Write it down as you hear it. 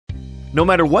No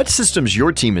matter what systems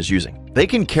your team is using, they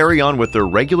can carry on with their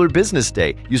regular business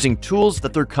day using tools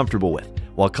that they're comfortable with,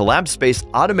 while Collabspace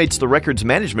automates the records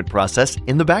management process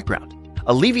in the background.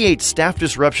 Alleviate staff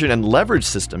disruption and leverage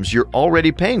systems you're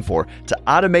already paying for to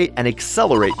automate and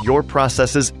accelerate your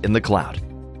processes in the cloud.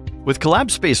 With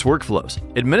Collabspace workflows,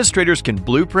 administrators can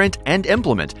blueprint and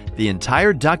implement the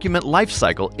entire document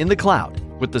lifecycle in the cloud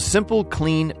with the simple,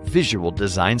 clean, visual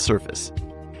design surface.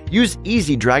 Use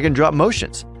easy drag and drop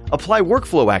motions, apply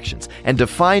workflow actions, and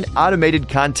define automated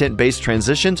content-based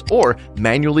transitions or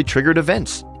manually triggered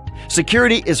events.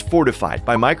 Security is fortified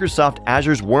by Microsoft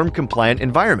Azure's worm-compliant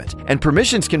environment, and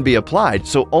permissions can be applied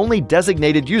so only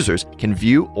designated users can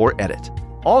view or edit.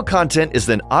 All content is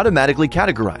then automatically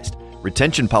categorized,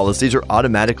 retention policies are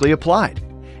automatically applied,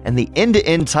 and the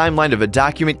end-to-end timeline of a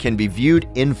document can be viewed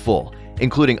in full,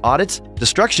 including audits,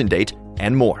 destruction date,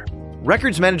 and more.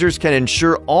 Records managers can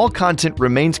ensure all content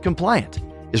remains compliant,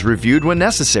 is reviewed when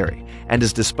necessary, and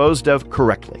is disposed of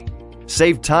correctly.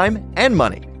 Save time and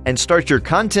money and start your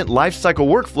content lifecycle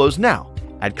workflows now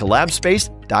at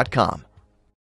collabspace.com.